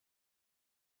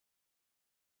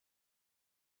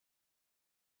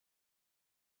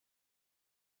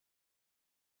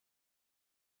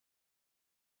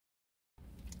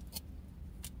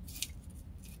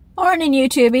Morning,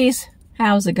 YouTubies.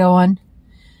 How's it going?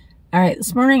 All right,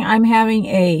 this morning I'm having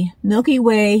a Milky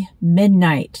Way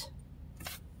midnight.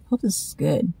 Hope this is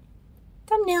good.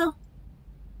 Thumbnail.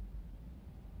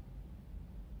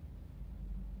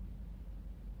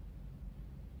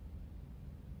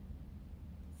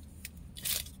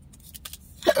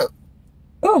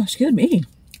 Oh, excuse me.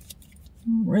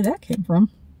 Where that came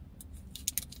from.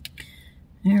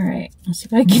 All right, let's see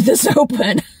if I can get this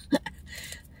open.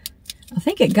 I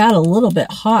think it got a little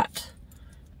bit hot.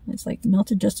 It's like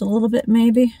melted just a little bit,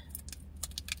 maybe.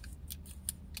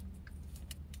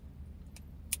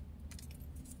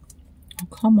 Oh,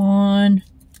 come on.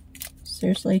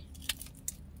 Seriously.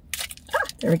 Ah,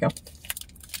 there we go.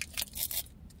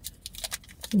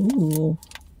 Ooh.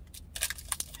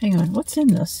 Hang on, what's in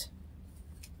this?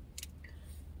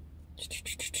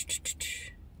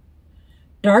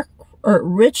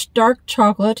 Rich dark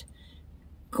chocolate,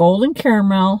 golden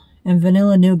caramel, and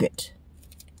vanilla nougat.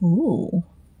 Ooh.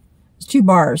 It's 2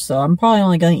 bars, so I'm probably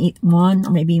only going to eat one,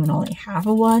 or maybe even only half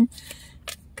of one,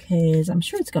 because I'm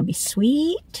sure it's going to be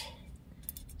sweet.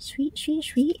 Sweet, sweet,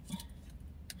 sweet.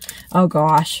 Oh,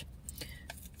 gosh.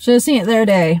 Should have seen it the other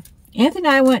day. Anthony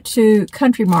and I went to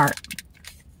Country Mart,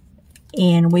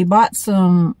 and we bought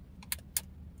some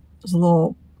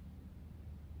little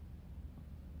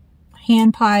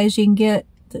hand pies you can get,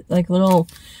 like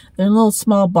they're little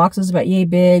small boxes about yay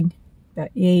big,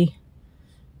 about yay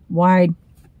wide.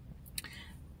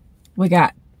 We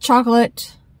got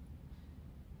chocolate,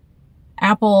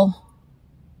 apple,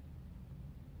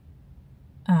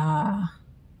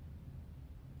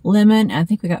 lemon, and I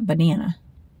think we got banana.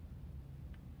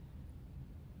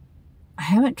 I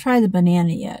haven't tried the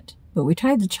banana yet, but we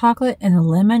tried the chocolate and the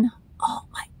lemon. Oh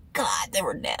my God, they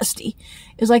were nasty.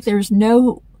 It's like there's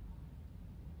no,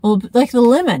 well, like the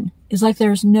lemon is like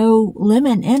there's no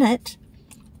lemon in it.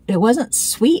 It wasn't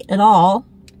sweet at all.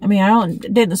 I mean,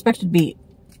 didn't expect it to be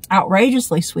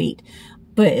outrageously sweet,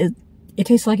 but it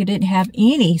tasted like it didn't have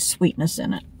any sweetness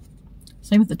in it.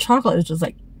 Same with the chocolate. It was just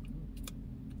like,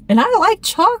 and I like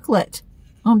chocolate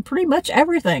on pretty much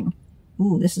everything.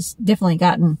 Ooh, this has definitely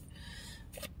gotten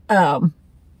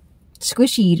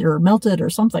squishy or melted or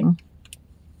something.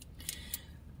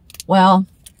 Well,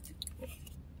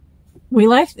 we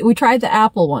tried the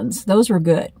apple ones. Those were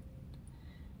good.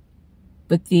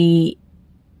 But the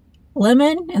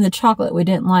lemon and the chocolate we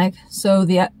didn't like. So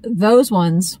those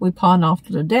ones we pawned off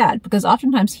to the dad, because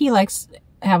oftentimes he likes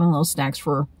having little snacks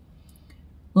for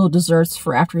little desserts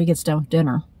for after he gets done with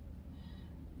dinner.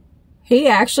 He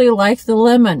actually liked the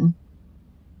lemon.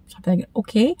 So I'm thinking,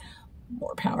 okay,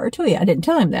 more power to you. I didn't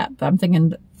tell him that, but I'm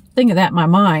thinking that in my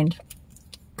mind,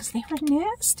 because they were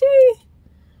nasty.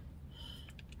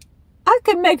 I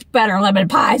could make better lemon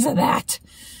pies than that.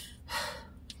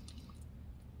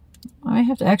 I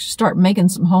have to actually start making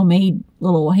some homemade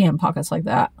little hand pockets like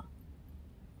that.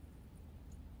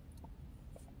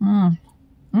 Oh,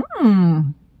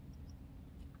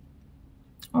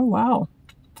 wow.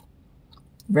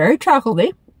 Very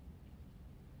chocolatey.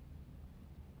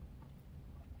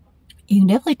 You can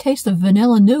definitely taste the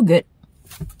vanilla nougat.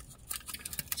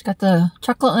 It's got the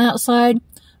chocolate on the outside,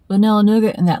 vanilla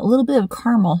nougat, and that little bit of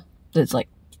caramel that's like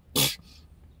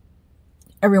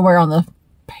everywhere on the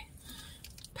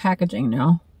packaging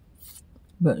now.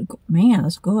 But man,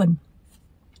 that's good.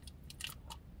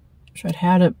 Should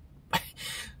have had a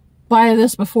bite of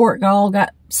this before it all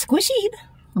got squishy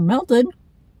or melted.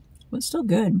 But it's still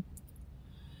good.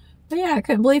 But yeah, I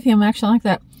couldn't believe him actually like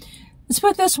that. Let's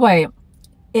put it this way.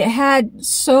 It had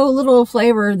so little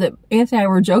flavor that Anthony and I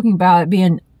were joking about it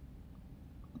being,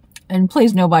 and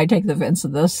please nobody take the offense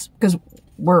of this, because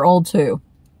we're old too.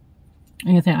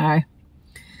 Anthony and I.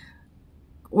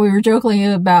 We were joking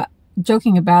about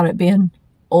it being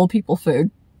old people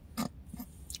food.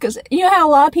 Because you know how a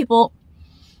lot of people,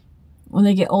 when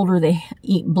they get older, they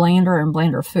eat blander and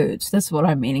blander foods. That's what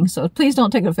I'm meaning. So please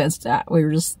don't take offense to that. We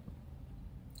were just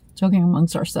joking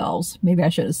amongst ourselves. Maybe I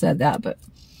should have said that, but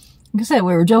like I said,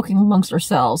 we were joking amongst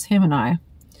ourselves, him and I.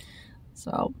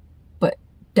 So, but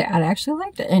Dad actually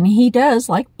liked it. And he does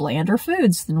like blander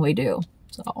foods than we do.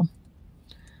 So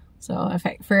if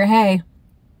I figure, hey,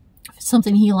 if it's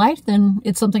something he liked, then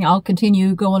it's something I'll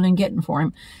continue going and getting for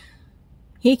him.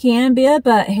 He can be a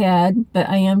butthead, but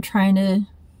I am trying to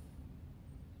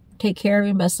take care of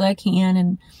him best I can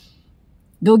and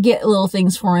go get little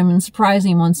things for him and surprise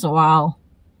him once in a while.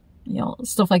 You know,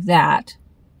 stuff like that.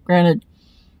 Granted,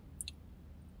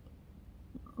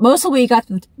 mostly we got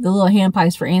the little hand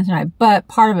pies for Anthony and I, but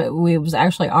part of it we was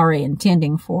actually already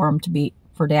intending for him to be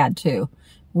for Dad too.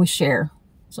 We share.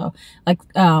 So, like,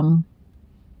 a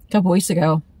couple weeks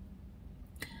ago,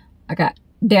 I got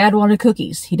Dad wanted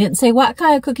cookies. He didn't say what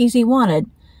kind of cookies he wanted.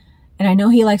 And I know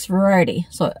he likes variety.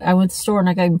 So I went to the store and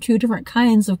I got him 2 different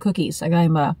kinds of cookies. I got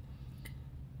him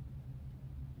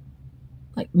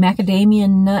like macadamia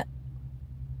nut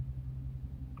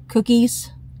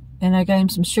cookies. And I got him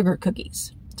some sugar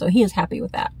cookies. So he is happy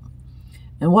with that.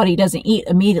 And what he doesn't eat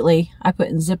immediately, I put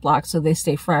in Ziploc so they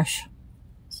stay fresh.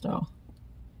 So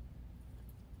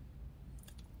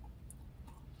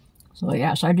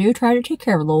yes, I do try to take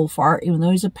care of the little fart, even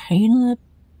though he's a pain in the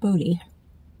booty.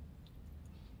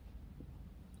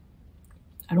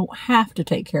 I don't have to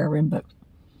take care of him, but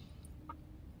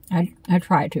I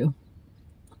try to.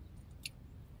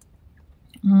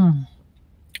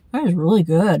 That is really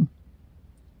good.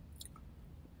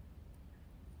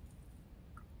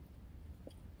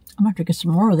 I'm going to have to get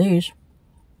some more of these.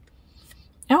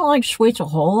 I don't like sweets a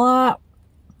whole lot.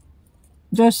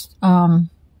 Just,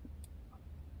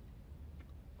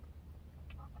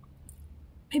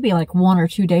 maybe like 1 or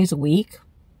 2 days a week.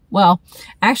 Well,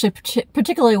 actually,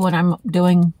 particularly when I'm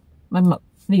doing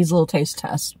these little taste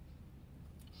tests.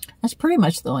 That's pretty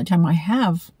much the only time I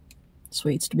have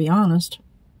sweets, to be honest.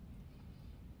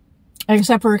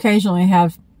 Except for occasionally I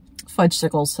have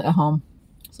fudgesicles at home.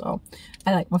 So,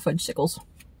 I like my fudgesicles.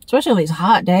 Especially on these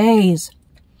hot days.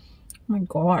 Oh my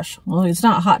gosh. Well, it's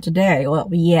not hot today. Well,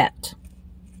 yet.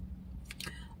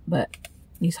 But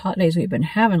these hot days we've been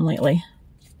having lately,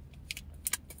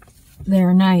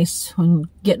 they're nice when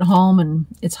getting home and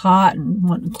it's hot and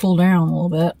wanting to cool down a little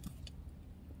bit.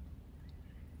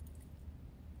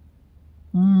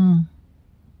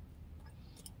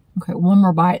 Okay, one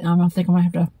more bite and I'm going to think I might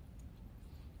have to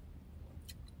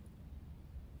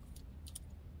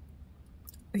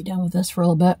be done with this for a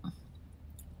little bit.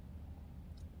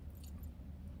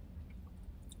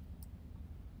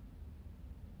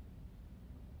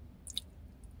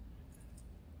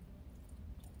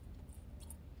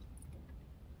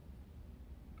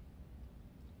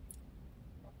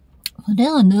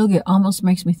 Vanilla nougat almost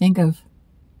makes me think of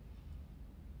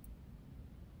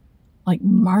like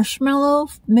marshmallow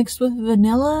mixed with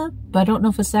vanilla, but I don't know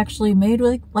if it's actually made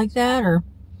like that, or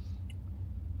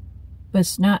but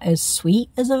it's not as sweet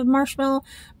as a marshmallow.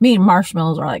 I mean,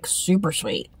 marshmallows are like super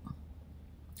sweet.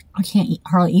 I can't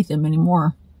hardly eat them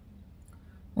anymore.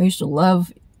 I used to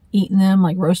love eating them,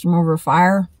 like roast them over a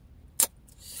fire.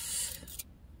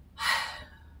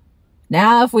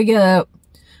 Now, if we get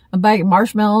a bag of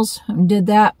marshmallows and did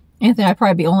that, Anthony, I'd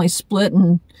probably be only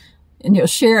splitting and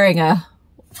sharing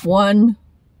one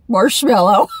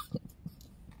marshmallow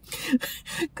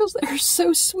because they're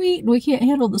so sweet and we can't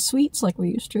handle the sweets like we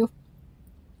used to.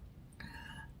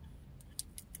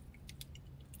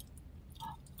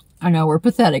 I know, we're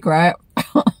pathetic, right?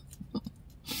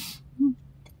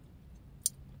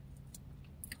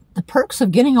 The perks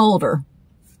of getting older.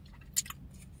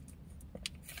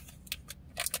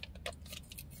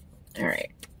 All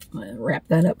right, I'm going to wrap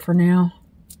that up for now.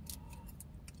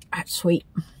 That's sweet.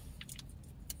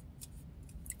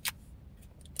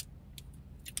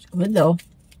 It's good though.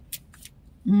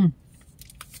 All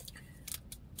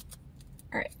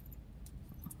right.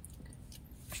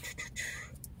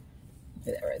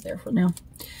 Put that right there for now.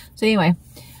 So anyway,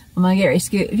 I'm going to get ready to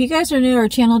scoot. If you guys are new to our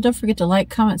channel, don't forget to like,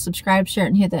 comment, subscribe, share it,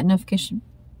 and hit that notification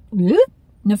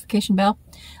bell.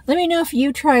 Let me know if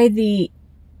you tried the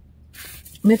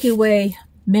Milky Way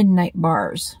midnight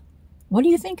bars. What do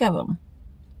you think of them?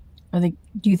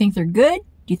 Do you think they're good?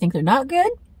 Do you think they're not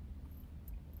good?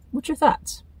 What's your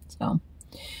thoughts? So, all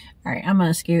right, I'm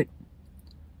gonna scoot.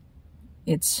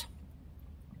 It's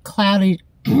cloudy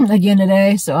again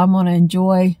today, so I'm gonna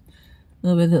enjoy a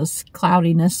little bit of this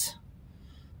cloudiness,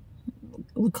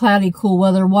 cloudy, cool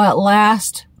weather while it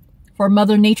lasts. Before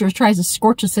Mother Nature tries to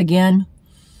scorch us again.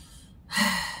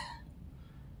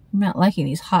 I'm not liking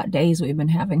these hot days we've been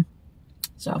having.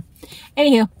 So,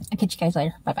 anywho, I'll catch you guys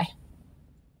later. Bye-bye.